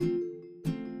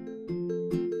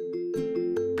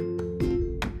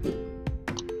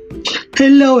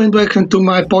Hello and welcome to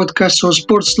my podcast, So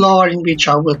Sports Law, in which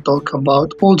I will talk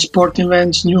about old sport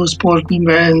events, new sport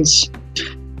events.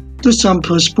 To some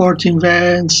sport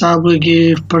events, I will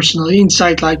give personal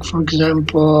insight, like for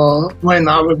example, when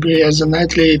I will be as an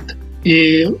athlete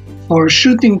for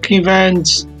shooting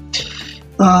events.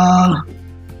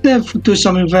 Then to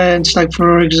some events, like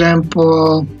for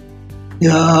example,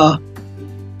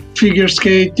 figure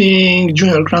skating,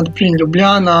 Junior Grand Prix in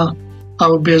Ljubljana. I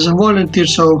will be as a volunteer,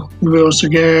 so we will also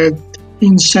get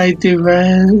insight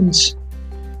events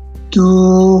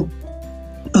to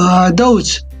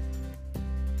those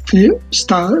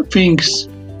things.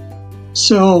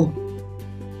 So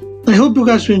I hope you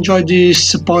guys will enjoy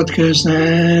this podcast,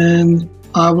 and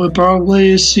I will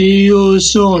probably see you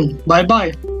soon. Bye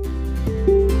bye.